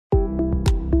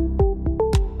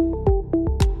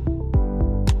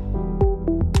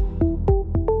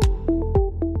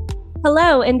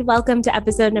Hello, and welcome to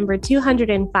episode number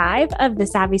 205 of the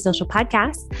Savvy Social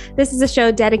Podcast. This is a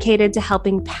show dedicated to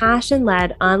helping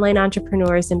passion-led online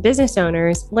entrepreneurs and business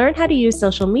owners learn how to use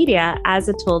social media as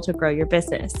a tool to grow your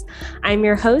business. I'm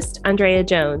your host, Andrea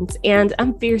Jones, and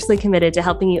I'm fiercely committed to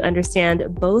helping you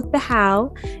understand both the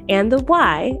how and the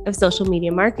why of social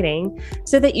media marketing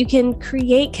so that you can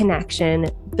create connection,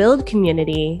 build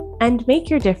community, and make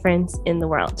your difference in the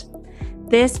world.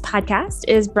 This podcast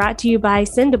is brought to you by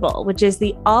Sendable, which is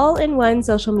the all-in-one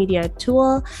social media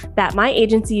tool that my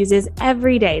agency uses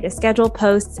every day to schedule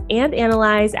posts and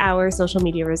analyze our social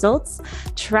media results.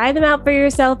 Try them out for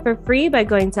yourself for free by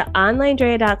going to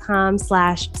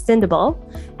onlinedrea.com/Sendable.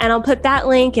 And I'll put that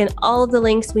link and all of the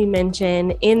links we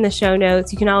mention in the show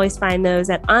notes. You can always find those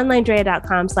at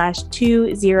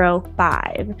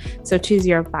onlinedrea.com/205. So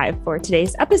 205 for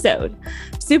today's episode.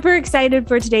 Super excited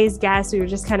for today's guest. We were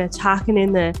just kind of talking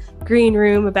in the green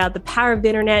room about the power of the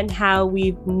internet and how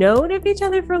we've known of each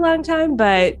other for a long time,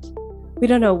 but we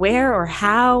don't know where or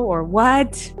how or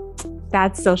what.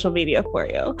 That's social media for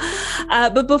you.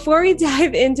 But before we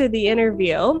dive into the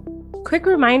interview, quick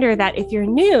reminder that if you're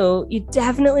new, you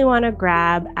definitely want to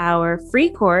grab our free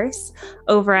course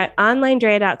over at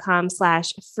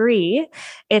onlinedrea.com/free.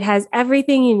 It has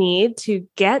everything you need to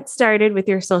get started with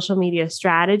your social media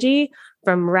strategy,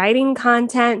 from writing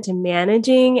content to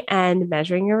managing and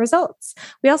measuring your results.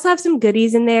 We also have some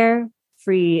goodies in there,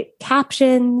 free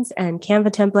captions and Canva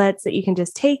templates that you can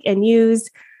just take and use.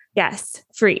 Yes,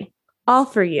 free, all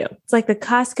for you. It's like the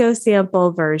Costco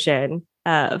sample version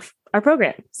of our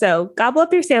program. So gobble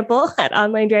up your sample at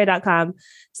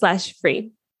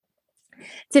onlinedrea.com/free.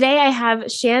 Today, I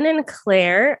have Shannon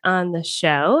Claire on the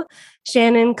show.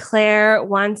 Shannon Claire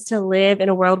wants to live in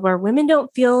a world where women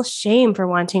don't feel shame for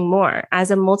wanting more.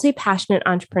 As a multi-passionate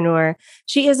entrepreneur,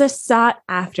 she is a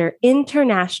sought-after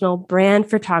international brand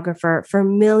photographer for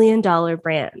million-dollar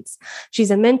brands.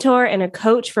 She's a mentor and a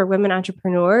coach for women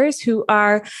entrepreneurs who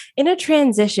are in a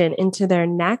transition into their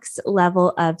next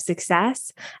level of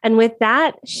success. And with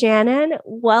that, Shannon,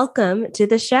 welcome to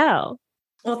the show.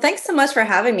 Well, thanks so much for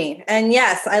having me. And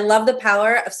yes, I love the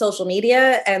power of social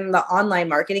media and the online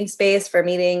marketing space for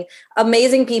meeting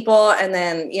amazing people. And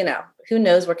then, who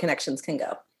knows where connections can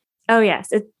go. Oh,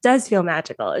 yes, it does feel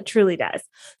magical. It truly does.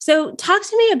 So talk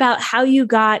to me about how you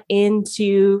got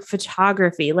into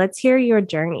photography. Let's hear your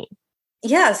journey.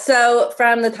 Yeah. So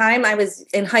from the time I was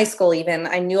in high school, even,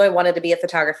 I knew I wanted to be a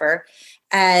photographer.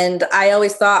 And I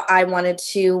always thought I wanted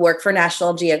to work for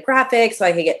National Geographic so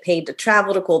I could get paid to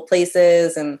travel to cool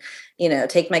places and,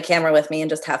 take my camera with me and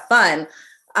just have fun.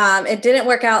 It didn't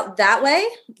work out that way,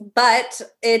 but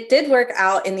it did work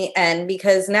out in the end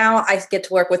because now I get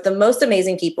to work with the most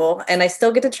amazing people and I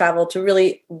still get to travel to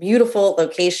really beautiful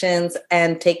locations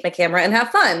and take my camera and have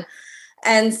fun.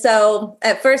 And so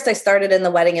at first I started in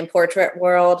the wedding and portrait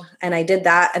world, and I did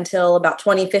that until about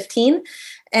 2015.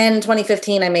 And in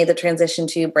 2015, I made the transition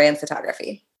to brand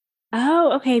photography.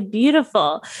 Oh, okay.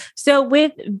 Beautiful. So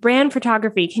with brand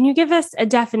photography, can you give us a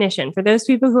definition for those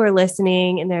people who are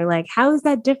listening and they're like, how is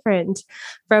that different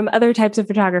from other types of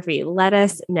photography? Let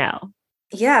us know.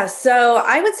 Yeah. So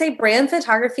I would say brand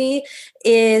photography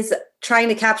is trying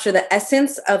to capture the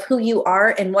essence of who you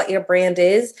are and what your brand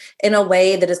is in a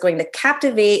way that is going to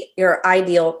captivate your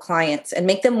ideal clients and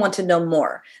make them want to know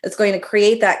more. It's going to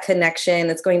create that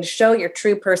connection. It's going to show your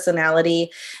true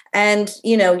personality. And,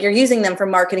 you're using them for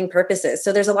marketing purposes.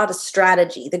 So there's a lot of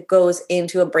strategy that goes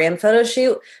into a brand photo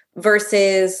shoot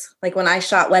versus like when I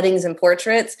shot weddings and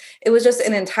portraits, it was just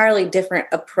an entirely different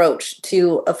approach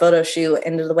to a photo shoot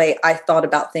and to the way I thought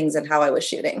about things and how I was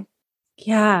shooting.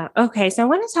 Yeah. Okay. So I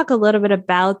want to talk a little bit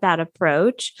about that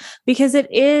approach because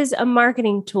it is a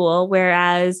marketing tool,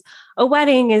 whereas a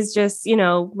wedding is just,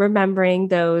 remembering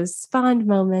those fond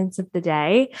moments of the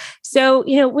day. So,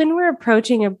 when we're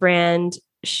approaching a brand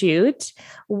shoot,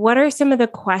 what are some of the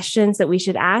questions that we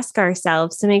should ask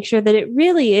ourselves to make sure that it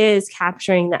really is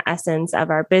capturing the essence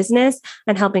of our business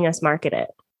and helping us market it?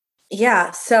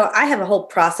 Yeah. So I have a whole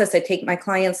process I take my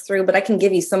clients through, but I can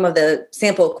give you some of the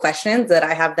sample questions that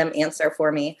I have them answer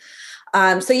for me.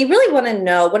 So you really want to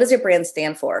know, what does your brand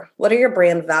stand for? What are your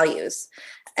brand values?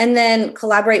 And then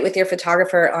collaborate with your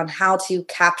photographer on how to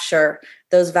capture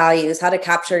those values, how to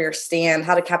capture your stand,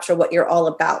 how to capture what you're all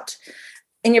about.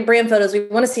 In your brand photos, we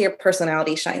want to see your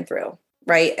personality shine through.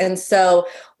 Right. And so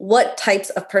what types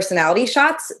of personality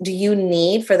shots do you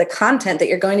need for the content that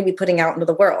you're going to be putting out into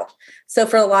the world? So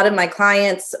for a lot of my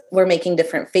clients, we're making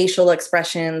different facial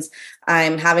expressions.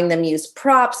 I'm having them use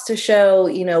props to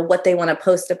show, what they want to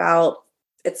post about,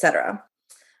 etc.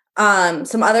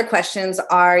 Some other questions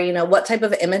are, what type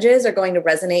of images are going to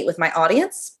resonate with my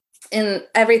audience? in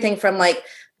everything from like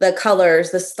the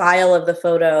colors, the style of the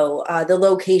photo, the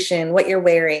location, what you're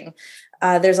wearing.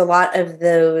 There's a lot of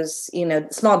those,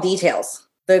 small details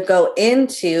that go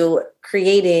into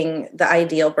creating the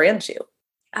ideal brand shoot.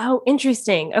 Oh,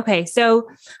 interesting. Okay. So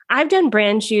I've done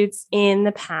brand shoots in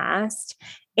the past,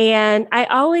 and I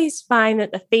always find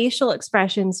that the facial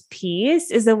expressions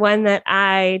piece is the one that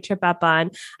I trip up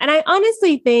on. And I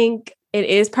honestly think it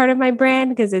is part of my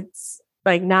brand because it's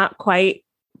like not quite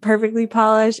perfectly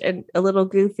polished and a little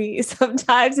goofy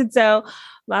sometimes. And so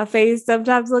my face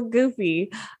sometimes look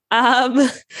goofy. Um,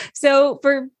 so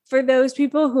for those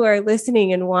people who are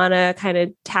listening and want to kind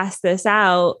of test this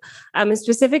out,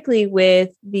 specifically with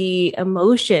the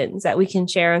emotions that we can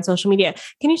share on social media,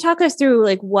 can you talk us through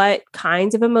like what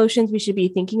kinds of emotions we should be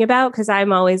thinking about? Because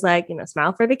I'm always like,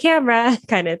 smile for the camera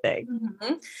kind of thing.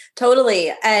 Mm-hmm.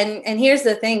 Totally. And here's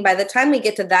the thing, by the time we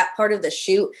get to that part of the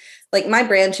shoot, like my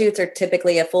brand shoots are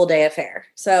typically a full day affair.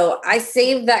 So I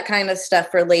save that kind of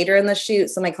stuff for later in the shoot.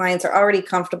 So my clients are already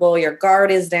comfortable. Your guard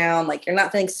is down. Like you're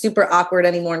not feeling super awkward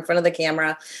anymore in front of the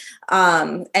camera.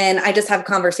 And I just have a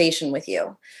conversation with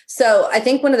you. So I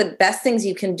think one of the best things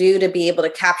you can do to be able to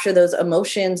capture those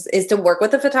emotions is to work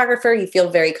with a photographer you feel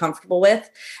very comfortable with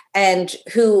and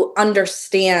who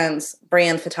understands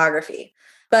brand photography.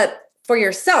 But for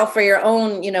yourself, for your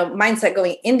own, mindset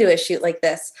going into a shoot like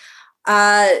this,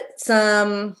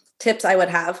 some tips I would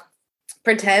have: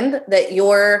 pretend that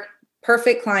your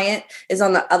perfect client is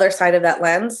on the other side of that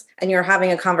lens and you're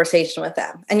having a conversation with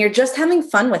them and you're just having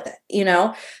fun with it,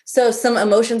 So some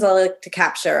emotions I like to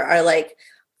capture are like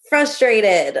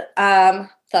frustrated,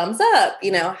 thumbs up,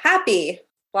 happy,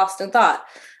 lost in thought,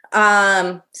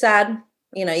 sad,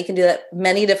 you can do that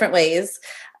many different ways,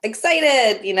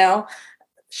 excited,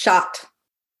 shocked.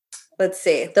 Let's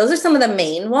see. Those are some of the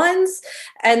main ones.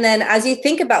 And then as you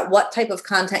think about what type of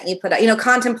content you put out,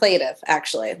 contemplative,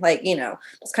 actually, like,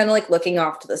 it's kind of like looking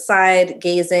off to the side,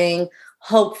 gazing,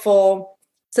 hopeful.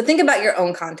 So think about your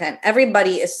own content.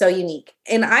 Everybody is so unique.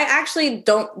 And I actually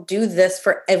don't do this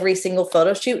for every single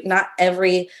photo shoot. Not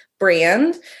every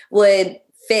brand would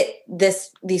fit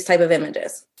these type of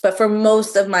images. But for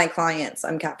most of my clients,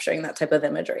 I'm capturing that type of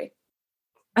imagery.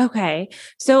 Okay.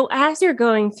 So as you're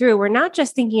going through, we're not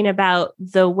just thinking about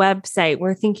the website,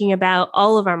 we're thinking about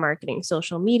all of our marketing,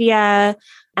 social media,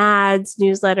 ads,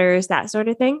 newsletters, that sort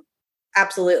of thing.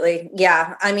 Absolutely.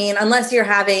 Yeah. I mean, unless you're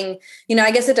having,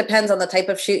 I guess it depends on the type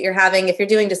of shoot you're having. If you're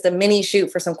doing just a mini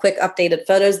shoot for some quick updated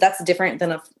photos, that's different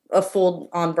than a full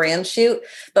on brand shoot.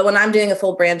 But when I'm doing a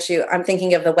full brand shoot, I'm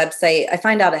thinking of the website. I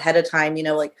find out ahead of time,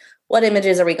 like what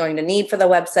images are we going to need for the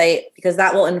website? Because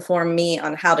that will inform me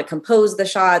on how to compose the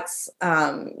shots,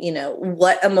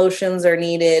 what emotions are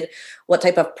needed, what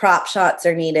type of prop shots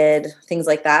are needed, things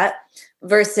like that,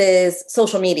 versus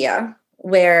social media,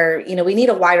 where, we need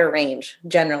a wider range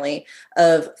generally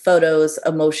of photos,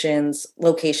 emotions,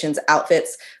 locations,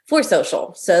 outfits for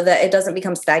social so that it doesn't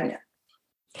become stagnant.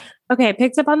 Okay, I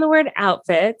picked up on the word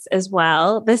outfits as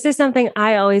well. This is something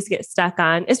I always get stuck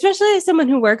on, especially as someone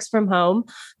who works from home,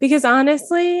 because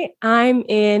honestly, I'm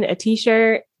in a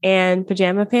t-shirt and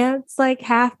pajama pants like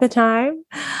half the time.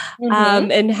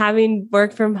 And having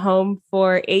worked from home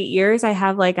for 8 years, I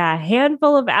have like a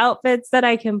handful of outfits that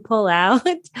I can pull out.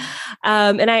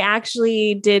 And I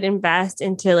actually did invest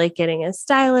into like getting a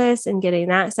stylist and getting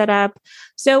that set up.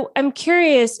 So I'm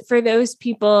curious for those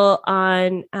people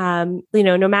on,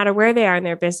 no matter where they are in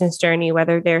their business journey,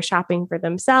 whether they're shopping for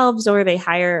themselves or they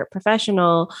hire a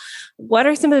professional, what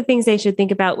are some of the things they should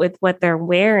think about with what they're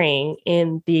wearing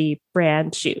in the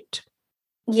brand shoot?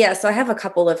 Yeah, so I have a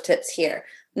couple of tips here.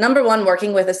 Number one,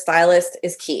 working with a stylist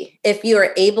is key. If you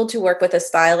are able to work with a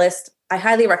stylist, I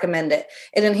highly recommend it.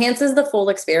 It enhances the full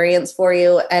experience for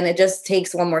you, and it just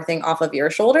takes one more thing off of your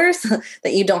shoulders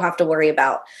that you don't have to worry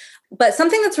about. But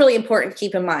something that's really important to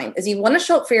keep in mind is you want to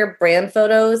show up for your brand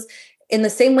photos in the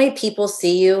same way people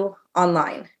see you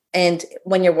online and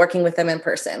when you're working with them in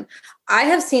person. I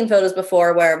have seen photos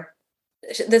before where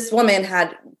this woman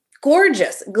had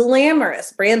gorgeous,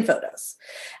 glamorous brand photos.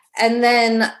 And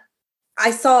then I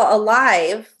saw a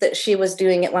live that she was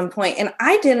doing at one point, and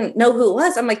I didn't know who it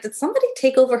was. I'm like, did somebody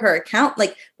take over her account?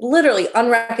 Like literally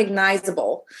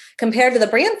unrecognizable compared to the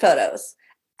brand photos.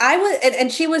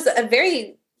 And she was a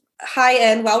very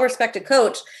high-end, well-respected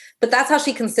coach, but that's how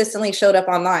she consistently showed up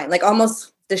online, like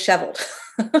almost disheveled,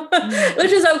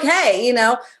 which is okay,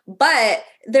 but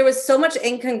there was so much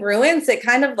incongruence, it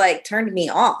kind of like turned me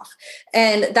off.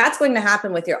 And that's going to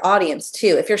happen with your audience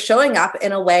too. If you're showing up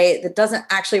in a way that doesn't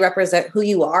actually represent who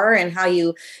you are and how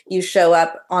you show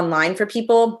up online for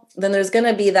people, then there's going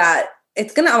to be that,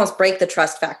 it's going to almost break the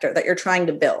trust factor that you're trying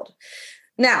to build.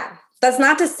 Now, That's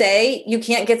not to say you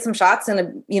can't get some shots in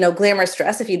a, glamorous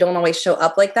dress if you don't always show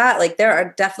up like that. Like there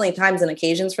are definitely times and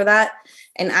occasions for that.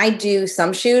 And I do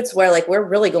some shoots where like we're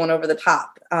really going over the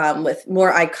top with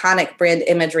more iconic brand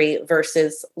imagery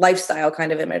versus lifestyle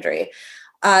kind of imagery.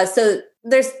 So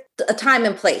there's a time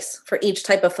and place for each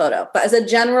type of photo. But as a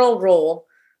general rule,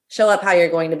 show up how you're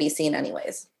going to be seen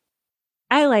anyways.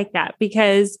 I like that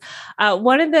because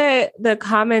one of the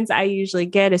comments I usually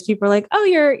get is people are like, "Oh,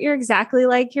 you're exactly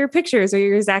like your pictures, or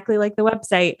you're exactly like the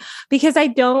website," because I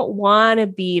don't want to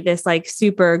be this like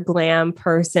super glam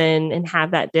person and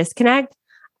have that disconnect.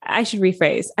 I should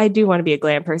rephrase. I do want to be a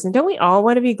glam person. Don't we all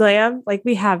want to be glam? Like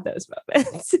we have those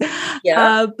moments.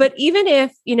 Yeah. But even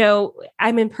if,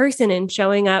 I'm in person and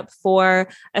showing up for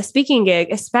a speaking gig,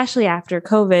 especially after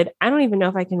COVID, I don't even know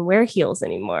if I can wear heels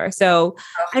anymore. So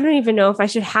I don't even know if I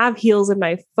should have heels in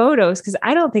my photos because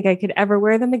I don't think I could ever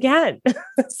wear them again.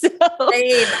 Same.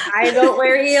 I don't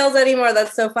wear heels anymore.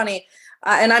 That's so funny.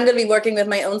 And I'm going to be working with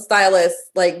my own stylist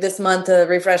like this month to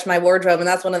refresh my wardrobe. And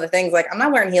that's one of the things, like I'm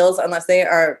not wearing heels unless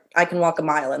I can walk a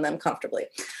mile in them comfortably.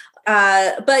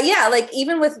 But yeah, like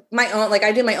even with my own, like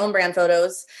I do my own brand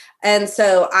photos. And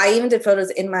so I even did photos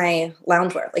in my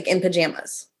loungewear, like in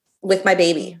pajamas with my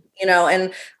baby,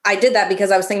 and I did that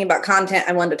because I was thinking about content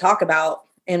I wanted to talk about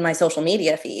in my social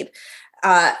media feed.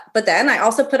 But then I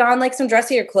also put on like some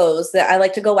dressier clothes that I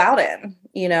like to go out in,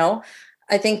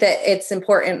 I think that it's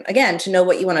important, again, to know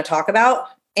what you want to talk about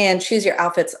and choose your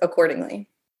outfits accordingly.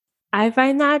 I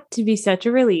find that to be such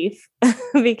a relief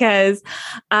because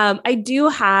I do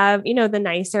have, the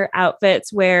nicer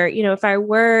outfits where, if I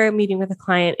were meeting with a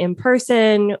client in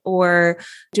person or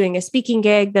doing a speaking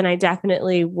gig, then I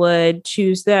definitely would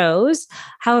choose those.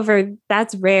 However,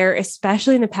 that's rare,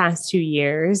 especially in the past 2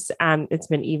 years. It's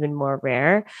been even more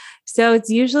rare. So it's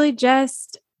usually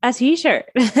just a t-shirt.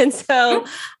 And so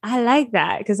I like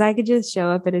that because I could just show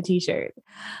up in a t-shirt.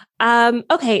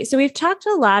 Okay, so we've talked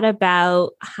a lot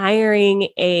about hiring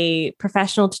a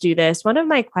professional to do this. One of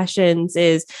my questions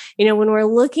is, when we're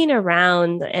looking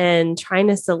around and trying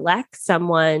to select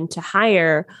someone to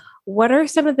hire, what are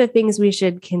some of the things we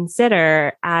should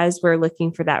consider as we're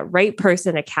looking for that right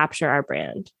person to capture our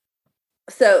brand?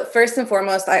 So first and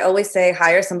foremost, I always say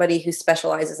hire somebody who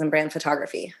specializes in brand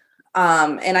photography.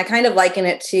 And I kind of liken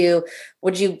it to,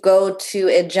 would you go to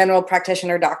a general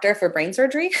practitioner doctor for brain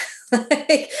surgery?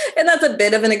 And that's a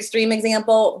bit of an extreme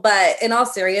example, but in all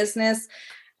seriousness,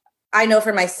 I know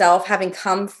for myself, having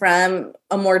come from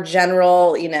a more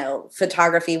general,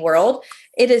 photography world,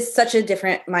 it is such a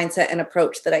different mindset and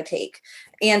approach that I take.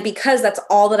 And because that's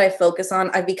all that I focus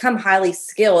on, I've become highly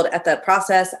skilled at the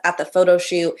process, at the photo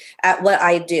shoot, at what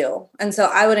I do. And so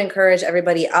I would encourage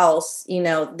everybody else,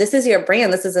 this is your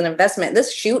brand. This is an investment.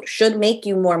 This shoot should make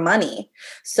you more money.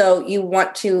 So you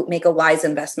want to make a wise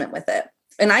investment with it.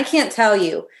 And I can't tell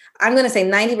you, I'm going to say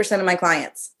 90% of my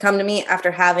clients come to me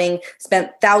after having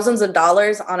spent thousands of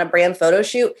dollars on a brand photo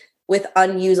shoot with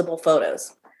unusable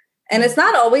photos. And it's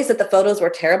not always that the photos were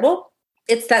terrible.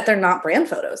 It's that they're not brand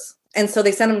photos. And so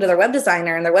they send them to their web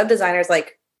designer and their web designer is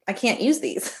like, I can't use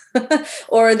these.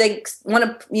 Or they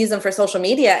want to use them for social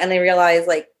media and they realize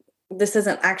like, this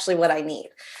isn't actually what I need.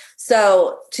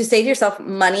 So to save yourself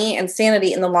money and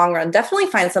sanity in the long run, definitely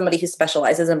find somebody who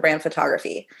specializes in brand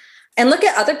photography. And look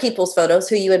at other people's photos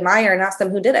who you admire and ask them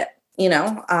who did it,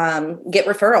 get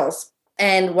referrals.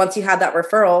 And once you have that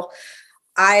referral,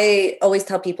 I always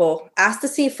tell people, ask to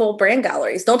see full brand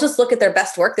galleries. Don't just look at their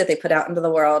best work that they put out into the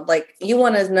world. Like you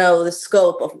want to know the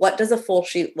scope of what does a full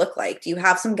shoot look like? Do you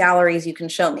have some galleries you can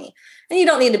show me? And you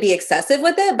don't need to be excessive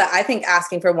with it, but I think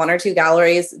asking for 1 or 2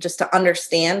 galleries just to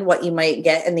understand what you might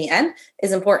get in the end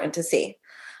is important to see.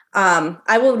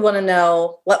 I would want to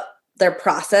know what their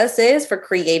process is for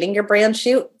creating your brand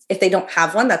shoot. If they don't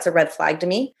have one, that's a red flag to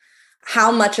me.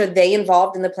 How much are they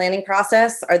involved in the planning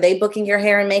process? Are they booking your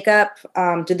hair and makeup?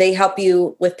 Do they help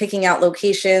you with picking out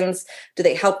locations? Do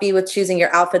they help you with choosing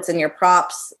your outfits and your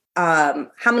props? How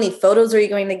many photos are you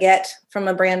going to get from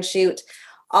a brand shoot?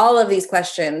 All of these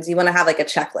questions, you want to have like a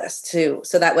checklist too,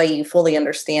 so that way you fully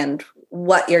understand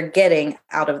what you're getting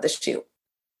out of the shoot.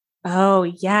 Oh,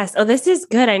 yes. Oh, this is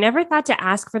good. I never thought to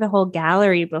ask for the whole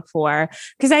gallery before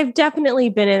because I've definitely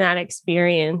been in that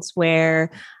experience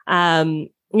where,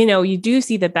 you do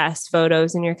see the best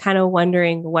photos and you're kind of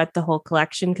wondering what the whole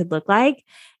collection could look like.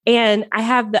 And I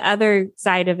have the other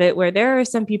side of it where there are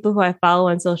some people who I follow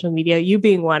on social media, you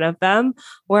being one of them,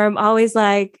 where I'm always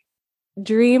like,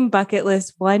 dream bucket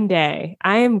list one day.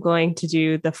 I am going to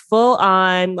do the full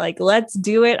on, like, let's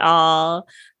do it all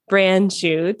brand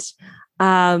shoot.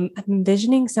 I'm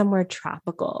envisioning somewhere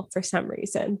tropical for some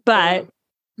reason, but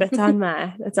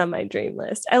That's on my dream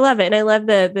list. I love it. And I love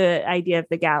the idea of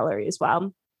the gallery as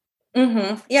well.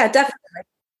 Yeah,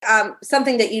 definitely.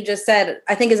 Something that you just said,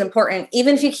 I think is important.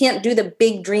 Even if you can't do the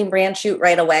big dream brand shoot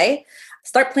right away,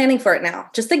 start planning for it now,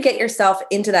 just to get yourself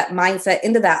into that mindset,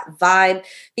 into that vibe,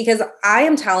 because I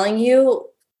am telling you,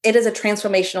 it is a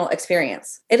transformational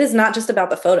experience. It is not just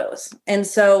about the photos. And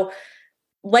so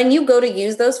when you go to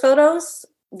use those photos,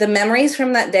 the memories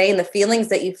from that day and the feelings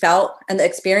that you felt and the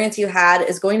experience you had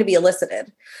is going to be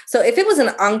elicited. So if it was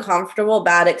an uncomfortable,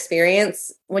 bad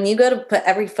experience, when you go to put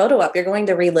every photo up, you're going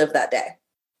to relive that day.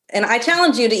 And I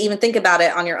challenge you to even think about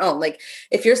it on your own. Like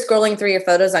if you're scrolling through your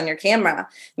photos on your camera,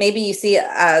 maybe you see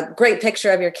a great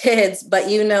picture of your kids, but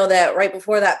you know that right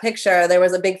before that picture, there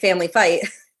was a big family fight.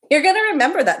 You're going to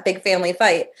remember that big family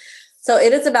fight. So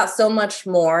it is about so much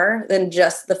more than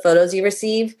just the photos you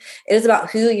receive. It is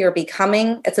about who you're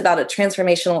becoming. It's about a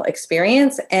transformational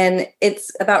experience. And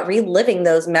it's about reliving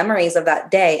those memories of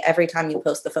that day every time you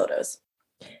post the photos.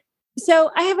 So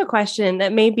I have a question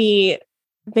that maybe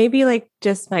like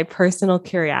just my personal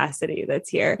curiosity that's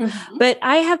here. But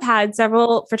I have had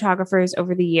several photographers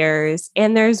over the years,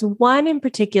 and there's one in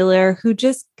particular who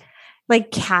just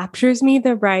like captures me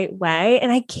the right way.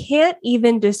 And I can't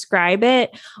even describe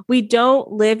it. We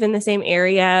don't live in the same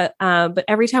area. But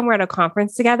every time we're at a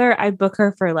conference together, I book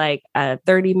her for like a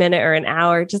 30-minute or an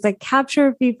hour, just like capture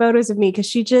a few photos of me. Cause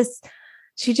she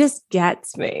just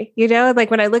gets me,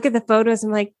 like when I look at the photos,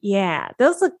 I'm like, yeah,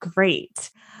 those look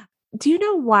great. Do you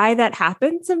know why that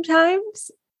happens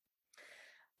sometimes?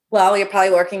 Well, you're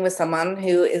probably working with someone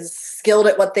who is skilled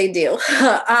at what they do.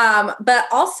 But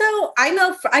also, I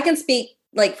know I can speak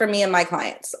like for me and my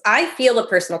clients. I feel a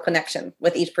personal connection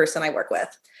with each person I work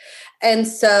with. And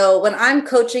so when I'm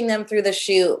coaching them through the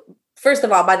shoot, first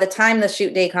of all, by the time the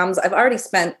shoot day comes, I've already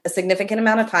spent a significant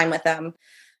amount of time with them.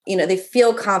 They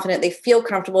feel confident, they feel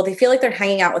comfortable, they feel like they're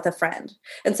hanging out with a friend.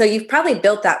 And so you've probably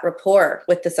built that rapport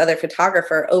with this other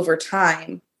photographer over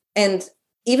time. And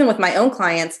even with my own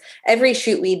clients, every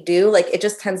shoot we do, like it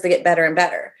just tends to get better and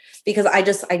better because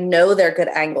I know they're good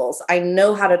angles. I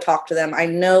know how to talk to them. I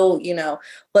know,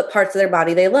 what parts of their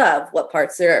body they love, what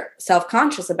parts they're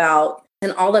self-conscious about,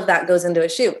 and all of that goes into a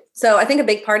shoot. So I think a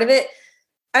big part of it,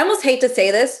 I almost hate to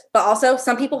say this, but also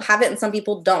some people have it and some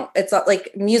people don't. It's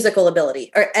like musical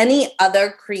ability or any other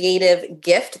creative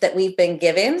gift that we've been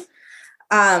given.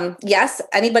 Yes,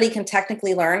 anybody can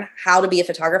technically learn how to be a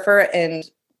photographer and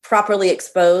properly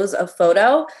expose a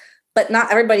photo, but not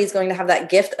everybody's going to have that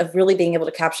gift of really being able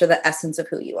to capture the essence of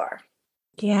who you are.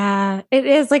 Yeah, it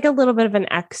is like a little bit of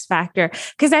an X factor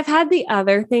because I've had the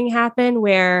other thing happen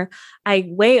where I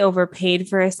way overpaid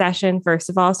for a session, first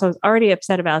of all. So I was already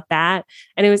upset about that.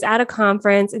 And it was at a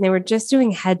conference and they were just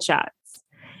doing headshots.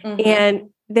 And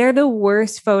they're the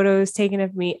worst photos taken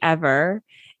of me ever.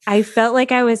 I felt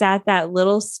like I was at that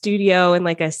little studio in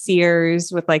like a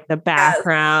Sears with like the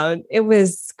background. Yes. It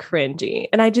was cringy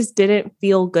and I just didn't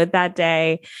feel good that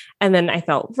day. And then I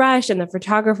felt rushed and the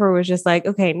photographer was just like,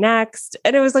 okay, next.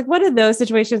 And it was like one of those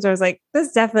situations where I was like,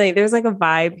 there's like a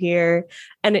vibe here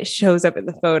and it shows up in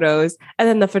the photos. And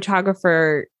then the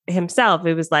photographer himself,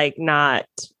 it was like not,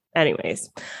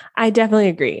 anyways, I definitely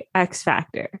agree. X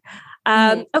factor.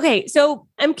 Okay. So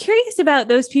I'm curious about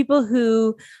those people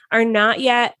who are not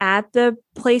yet at the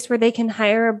place where they can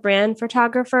hire a brand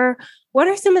photographer. What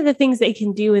are some of the things they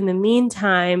can do in the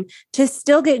meantime to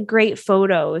still get great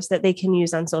photos that they can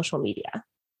use on social media?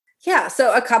 Yeah.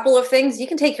 So a couple of things, you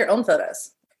can take your own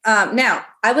photos. Now,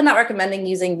 I would not recommend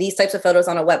using these types of photos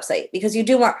on a website because you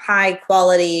do want high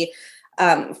quality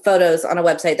photos on a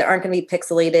website that aren't going to be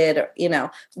pixelated,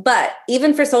 but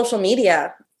even for social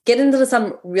media, get into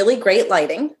some really great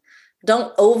lighting.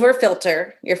 Don't over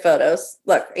filter your photos.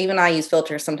 Look, even I use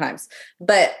filters sometimes,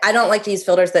 but I don't like to use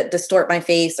filters that distort my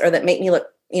face or that make me look,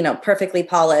 perfectly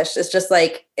polished. It's just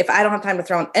like, if I don't have time to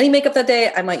throw on any makeup that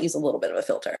day, I might use a little bit of a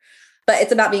filter, but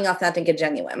it's about being authentic and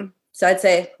genuine. So I'd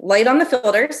say light on the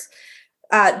filters.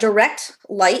 Direct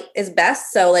light is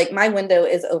best. So like my window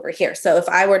is over here. So if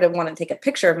I were to want to take a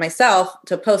picture of myself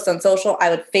to post on social,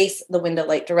 I would face the window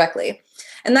light directly.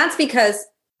 And that's because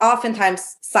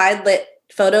oftentimes side lit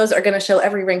photos are going to show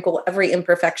every wrinkle, every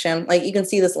imperfection. Like you can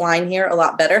see this line here a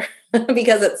lot better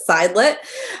because it's side lit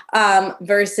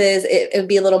versus it would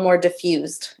be a little more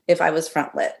diffused if I was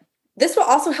front lit. This will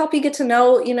also help you get to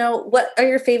know, what are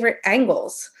your favorite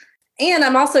angles. And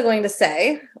I'm also going to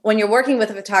say, when you're working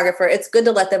with a photographer, it's good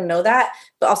to let them know that,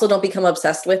 but also don't become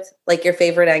obsessed with like your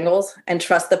favorite angles and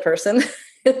trust the person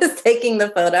who is taking the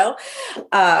photo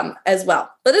as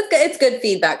well. But it's good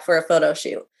feedback for a photo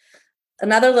shoot.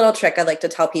 Another little trick I like to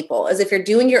tell people is if you're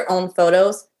doing your own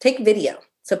photos, take video.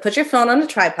 So put your phone on a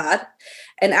tripod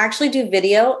and actually do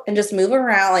video and just move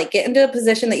around, like get into a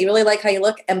position that you really like how you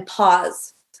look and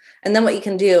pause. And then what you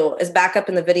can do is back up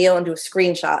in the video and do a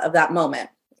screenshot of that moment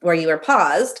where you were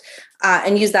paused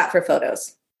and use that for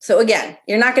photos. So again,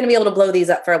 you're not going to be able to blow these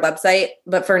up for a website,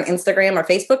 but for an Instagram or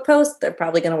Facebook post, they're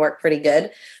probably going to work pretty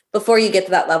good before you get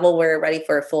to that level where you're ready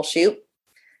for a full shoot.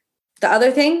 The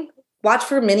other thing, watch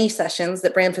for mini sessions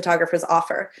that brand photographers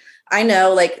offer. I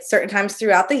know like certain times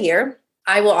throughout the year,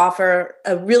 I will offer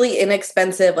a really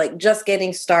inexpensive, like just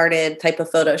getting started type of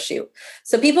photo shoot.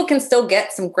 So people can still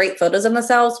get some great photos of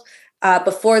themselves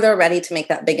before they're ready to make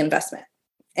that big investment.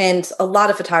 And a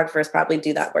lot of photographers probably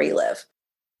do that where you live.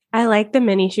 I like the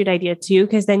mini shoot idea too,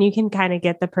 because then you can kind of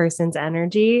get the person's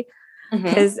energy.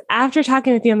 Because after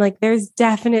talking with you, I'm like, there's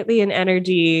definitely an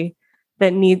energy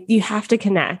that you have to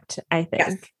connect, I think.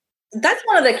 Yes. That's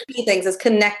one of the key things is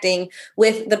connecting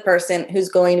with the person who's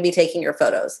going to be taking your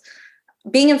photos.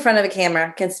 Being in front of a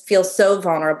camera can feel so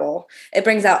vulnerable. It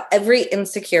brings out every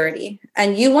insecurity.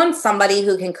 And you want somebody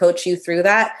who can coach you through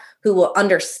that, who will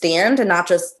understand and not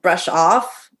just brush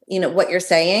off, what you're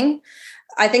saying.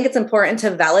 I think it's important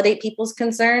to validate people's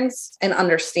concerns and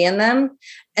understand them,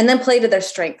 and then play to their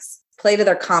strengths, play to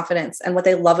their confidence and what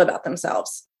they love about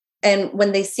themselves. And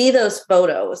when they see those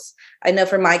photos, I know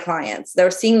for my clients,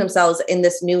 they're seeing themselves in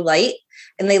this new light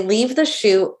and they leave the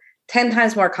shoot 10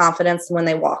 times more confidence than when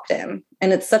they walked in.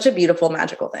 And it's such a beautiful,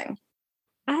 magical thing.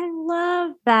 I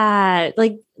love that.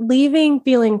 Like leaving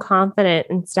feeling confident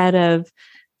instead of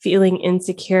feeling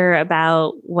insecure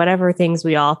about whatever things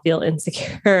we all feel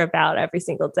insecure about every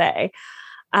single day.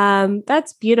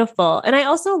 That's beautiful. And I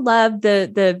also love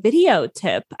the video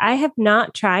tip. I have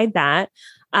not tried that.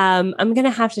 I'm going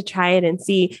to have to try it and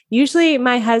see. Usually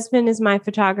my husband is my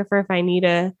photographer if I need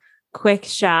a quick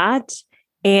shot,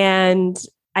 and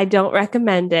I don't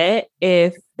recommend it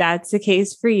if that's the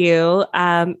case for you.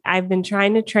 I've been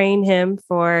trying to train him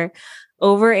for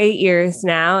over 8 years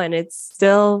now, and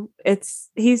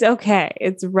he's okay.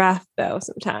 It's rough though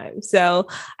sometimes. So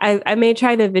I may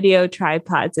try the video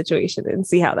tripod situation and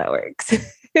see how that works.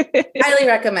 Highly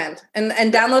recommend.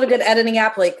 And download a good editing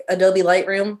app like Adobe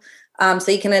Lightroom.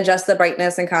 So you can adjust the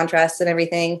brightness and contrast and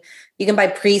everything. You can buy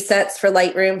presets for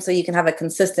Lightroom so you can have a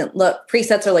consistent look.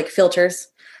 Presets are like filters.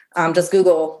 Just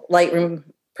Google Lightroom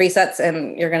presets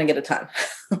and you're going to get a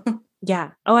ton.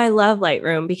 Yeah. Oh, I love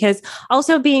Lightroom because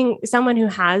also being someone who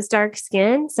has dark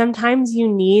skin, sometimes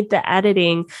you need the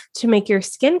editing to make your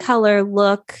skin color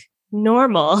look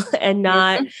normal and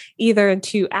not either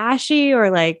too ashy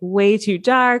or like way too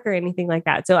dark or anything like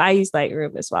that. So I use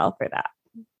Lightroom as well for that.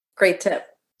 Great tip.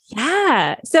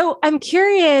 Yeah. So I'm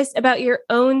curious about your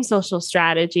own social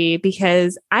strategy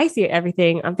because I see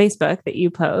everything on Facebook that you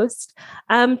post.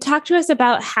 Talk to us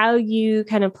about how you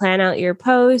kind of plan out your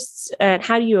posts and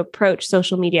how do you approach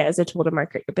social media as a tool to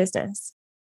market your business?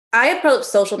 I approach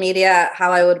social media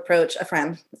how I would approach a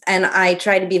friend. And I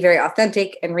try to be very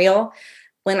authentic and real.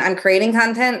 When I'm creating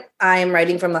content, I'm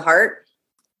writing from the heart.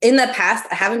 In the past,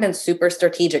 I haven't been super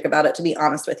strategic about it, to be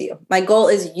honest with you. My goal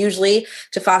is usually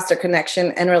to foster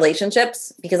connection and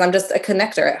relationships because I'm just a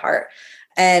connector at heart.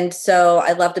 And so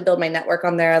I love to build my network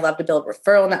on there. I love to build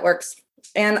referral networks.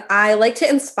 And I like to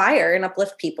inspire and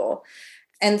uplift people.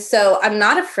 And so I'm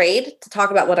not afraid to talk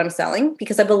about what I'm selling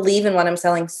because I believe in what I'm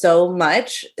selling so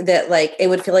much that like it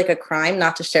would feel like a crime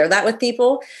not to share that with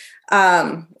people.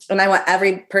 And I want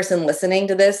every person listening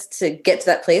to this to get to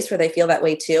that place where they feel that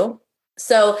way too.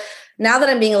 So now that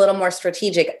I'm being a little more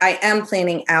strategic, I am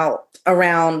planning out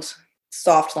around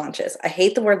soft launches. I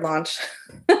hate the word launch.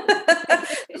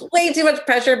 There's way too much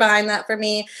pressure behind that for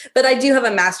me. But I do have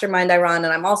a mastermind I run,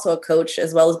 and I'm also a coach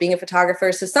as well as being a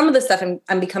photographer. So some of the stuff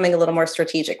I'm becoming a little more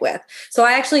strategic with. So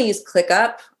I actually use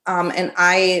ClickUp, and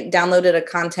I downloaded a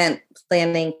content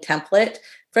planning template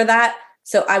for that.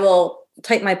 So I will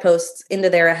type my posts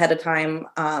into there ahead of time.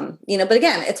 But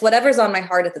again, it's whatever's on my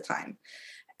heart at the time.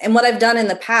 And what I've done in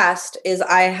the past is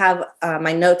I have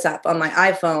my notes app on my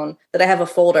iPhone that I have a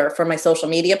folder for my social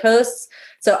media posts.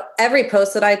 So every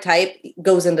post that I type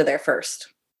goes into there first.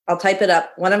 I'll type it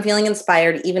up when I'm feeling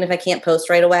inspired, even if I can't post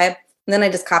right away. And then I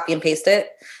just copy and paste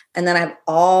it. And then I have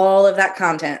all of that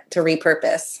content to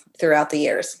repurpose throughout the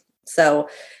years. So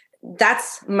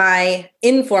that's my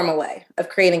informal way of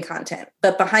creating content.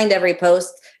 But behind every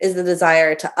post is the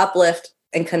desire to uplift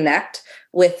and connect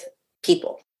with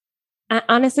people.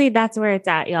 Honestly, that's where it's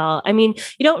at, y'all. I mean,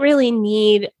 you don't really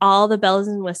need all the bells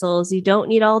and whistles. You don't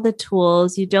need all the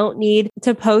tools. You don't need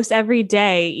to post every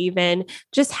day, even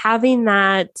just having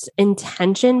that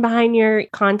intention behind your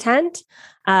content,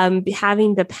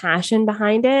 having the passion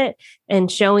behind it and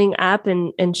showing up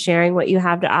and sharing what you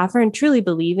have to offer and truly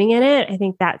believing in it. I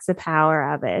think that's the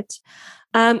power of it.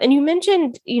 And you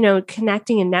mentioned,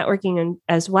 connecting and networking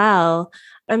as well.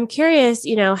 I'm curious,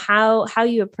 how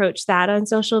you approach that on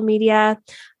social media.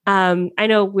 I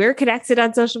know we're connected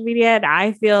on social media and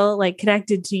I feel like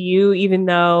connected to you, even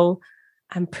though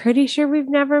I'm pretty sure we've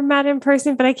never met in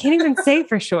person, but I can't even say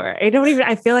for sure.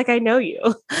 I feel like I know you.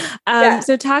 Yeah.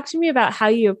 So talk to me about how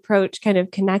you approach kind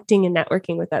of connecting and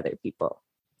networking with other people.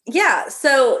 Yeah.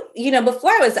 So, before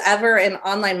I was ever an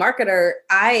online marketer,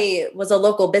 I was a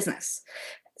local business.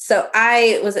 So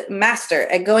I was a master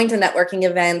at going to networking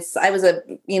events. I was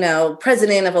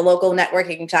president of a local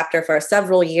networking chapter for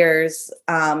several years.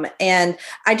 And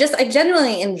I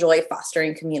genuinely enjoy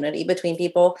fostering community between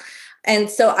people.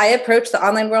 And so I approach the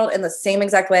online world in the same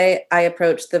exact way I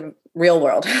approach the real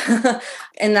world.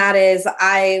 And that is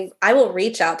I will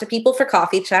reach out to people for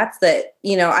coffee chats that,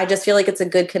 I just feel like it's a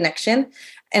good connection.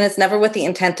 And it's never with the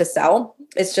intent to sell.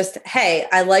 It's just, hey,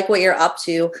 I like what you're up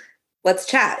to. Let's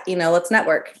chat, let's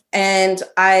network. And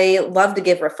I love to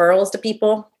give referrals to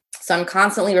people. So I'm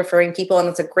constantly referring people, and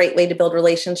it's a great way to build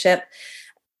relationship.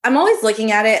 I'm always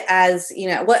looking at it as,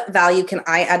 what value can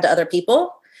I add to other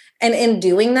people? And in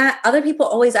doing that, other people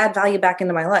always add value back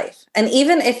into my life. And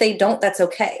even if they don't, that's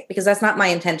okay, because that's not my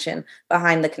intention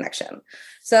behind the connection.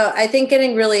 So I think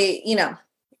getting really,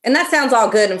 and that sounds all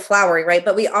good and flowery, right?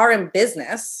 But we are in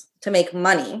business to make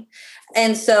money.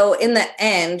 And so in the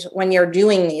end, when you're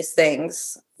doing these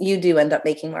things, you do end up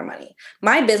making more money.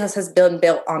 My business has been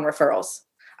built on referrals.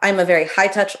 I'm a very high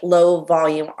touch, low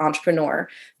volume entrepreneur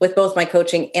with both my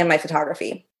coaching and my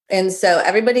photography. And so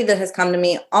everybody that has come to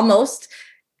me almost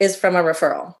is from a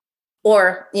referral,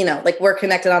 or, like we're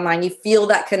connected online. You feel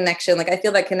that connection. Like I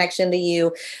feel that connection to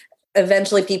you.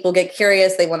 Eventually people get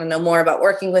curious. They want to know more about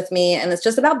working with me. And it's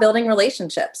just about building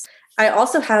relationships. I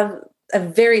also have a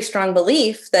very strong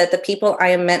belief that the people I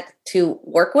am meant to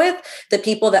work with, the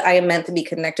people that I am meant to be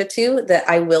connected to, that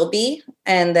I will be,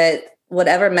 and that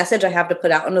whatever message I have to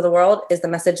put out into the world is the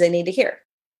message they need to hear.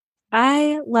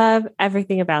 I love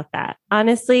everything about that.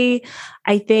 Honestly,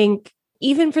 I think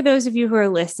even for those of you who are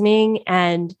listening,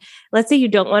 and let's say you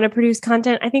don't want to produce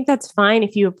content, I think that's fine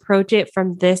if you approach it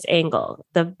from this angle,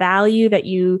 the value that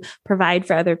you provide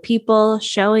for other people,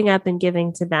 showing up and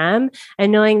giving to them,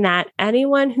 and knowing that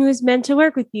anyone who's meant to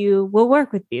work with you will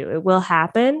work with you. It will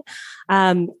happen.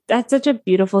 That's such a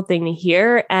beautiful thing to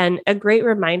hear, and a great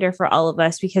reminder for all of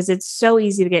us, because it's so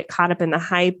easy to get caught up in the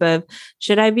hype of,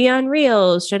 should I be on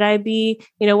Reels? Should I be,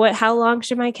 how long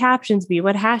should my captions be?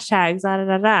 What hashtags? Da, da,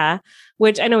 da, da.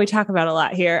 Which I know we talk about a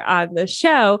lot here on the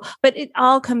show, but it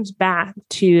all comes back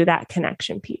to that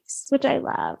connection piece, which I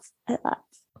love. I love.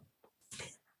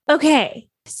 Okay.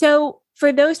 So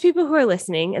for those people who are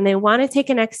listening and they want to take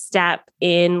a next step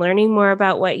in learning more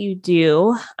about what you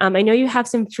do, I know you have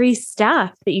some free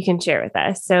stuff that you can share with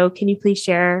us. So can you please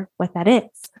share what that is?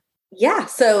 Yeah.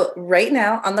 So right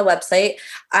now on the website,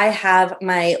 I have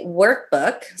my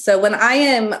workbook. So when I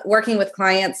am working with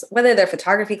clients, whether they're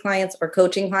photography clients or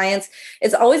coaching clients,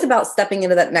 it's always about stepping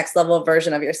into that next level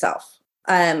version of yourself.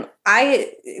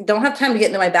 I don't have time to get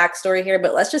into my backstory here,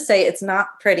 but let's just say it's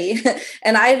not pretty.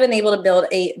 And I've been able to build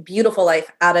a beautiful life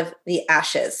out of the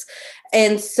ashes.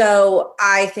 And so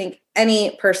I think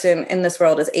any person in this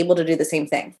world is able to do the same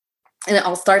thing. And it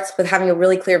all starts with having a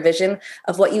really clear vision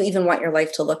of what you even want your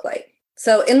life to look like.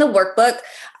 So in the workbook,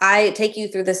 I take you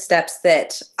through the steps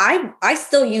that I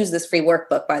still use this free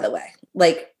workbook, by the way.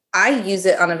 Like I use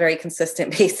it on a very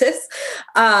consistent basis.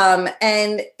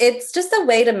 And it's just a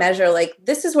way to measure, like,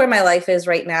 this is where my life is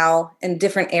right now in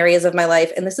different areas of my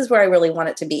life. And this is where I really want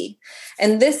it to be.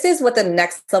 And this is what the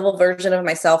next level version of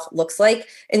myself looks like.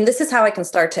 And this is how I can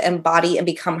start to embody and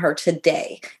become her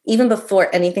today, even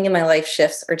before anything in my life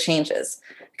shifts or changes.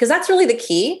 Because that's really the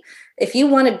key. If you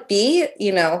want to be,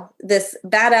 this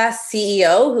badass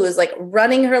CEO who is like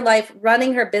running her life,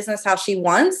 running her business how she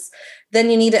wants, then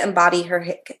you need to embody her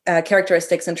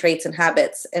characteristics and traits and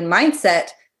habits and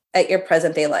mindset at your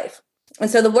present day life. And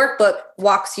so the workbook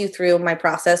walks you through my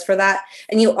process for that.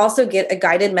 And you also get a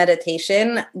guided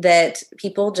meditation that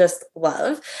people just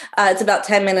love. It's about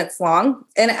 10 minutes long,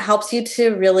 and it helps you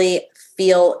to really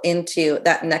feel into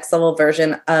that next level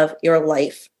version of your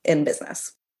life in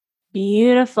business.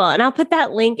 Beautiful. And I'll put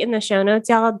that link in the show notes,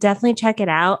 y'all. Definitely check it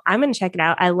out. I'm going to check it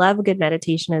out. I love a good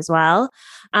meditation as well.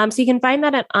 So you can find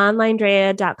that at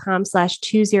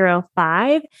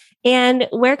onlinedrea.com/205. And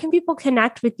where can people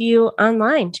connect with you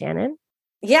online, Shannon?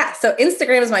 Yeah, so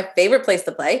Instagram is my favorite place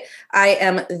to play. I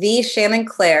am the Shannon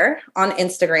Claire on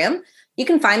Instagram. You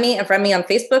can find me and friend me on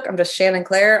Facebook. I'm just Shannon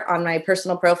Claire on my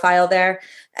personal profile there.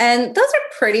 And those are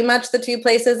pretty much the two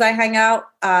places I hang out.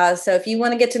 So if you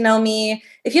want to get to know me,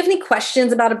 if you have any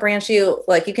questions about a brand shoot,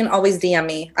 like you can always DM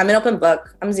me. I'm an open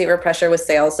book. I'm zero pressure with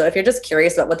sales. So if you're just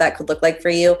curious about what that could look like for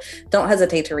you, don't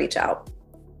hesitate to reach out.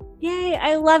 Yay,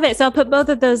 I love it. So I'll put both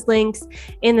of those links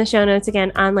in the show notes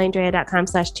again,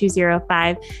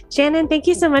 onlinedrea.com/205. Shannon, thank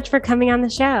you so much for coming on the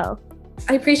show.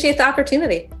 I appreciate the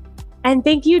opportunity. And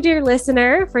thank you, dear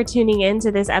listener, for tuning in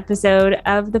to this episode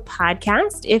of the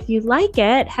podcast. If you like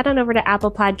it, head on over to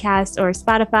Apple Podcasts or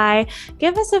Spotify.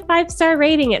 Give us a 5-star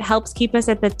rating. It helps keep us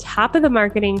at the top of the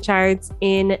marketing charts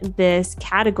in this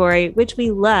category, which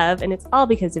we love, and it's all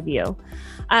because of you.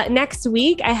 Next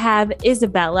week, I have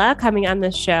Isabella coming on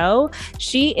the show.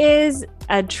 She is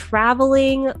a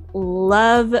traveling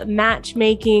love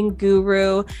matchmaking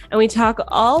guru, and we talk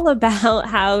all about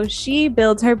how she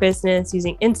builds her business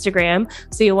using Instagram.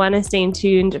 So you'll want to stay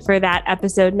tuned for that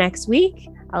episode next week.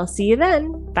 I'll see you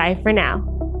then. Bye for now.